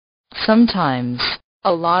Sometimes,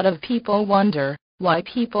 a lot of people wonder why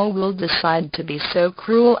people will decide to be so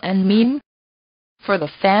cruel and mean. For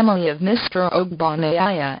the family of Mr.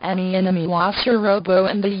 Ogbonnaya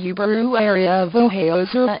Enienamiwasorobo in the Ubaru area of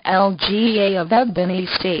Ohio-Zura LGA of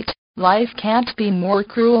Ebonyi State, life can't be more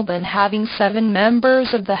cruel than having 7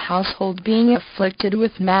 members of the household being afflicted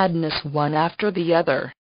with madness one after the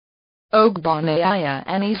other. Ogbonnaya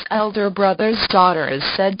Eni's elder brother's daughter is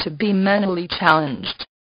said to be mentally challenged.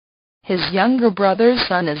 His younger brother's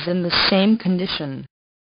son is in the same condition.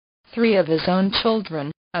 3 of his own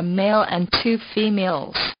children, a male and 2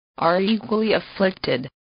 females, are equally afflicted.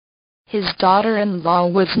 His daughter-in-law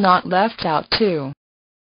was not left out too.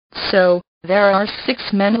 So, there are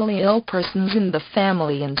 6 mentally ill persons in the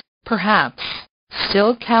family and, perhaps,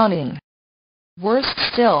 still counting. Worse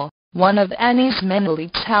still, one of Eni's mentally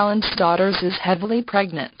challenged daughters is heavily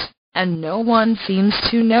pregnant, and no one seems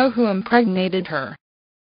to know who impregnated her.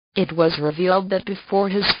 It was revealed that before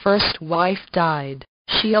his first wife died,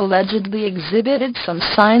 she allegedly exhibited some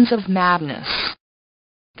signs of madness.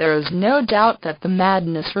 There is no doubt that the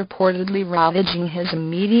madness reportedly ravaging his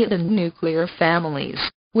immediate and nuclear families,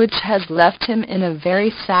 which has left him in a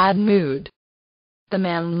very sad mood. The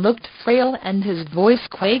man looked frail and his voice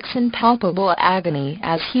quakes in palpable agony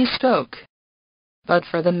as he spoke. But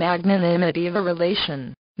for the magnanimity of a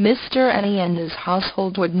relation, Mr. Eni and his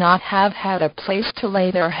household would not have had a place to lay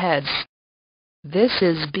their heads. This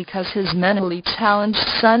is because his mentally challenged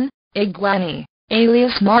son, Igwani,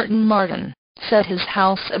 alias Martin, set his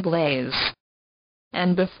house ablaze.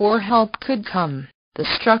 And before help could come, the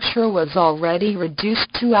structure was already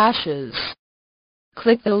reduced to ashes.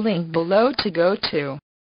 Click the link below to go to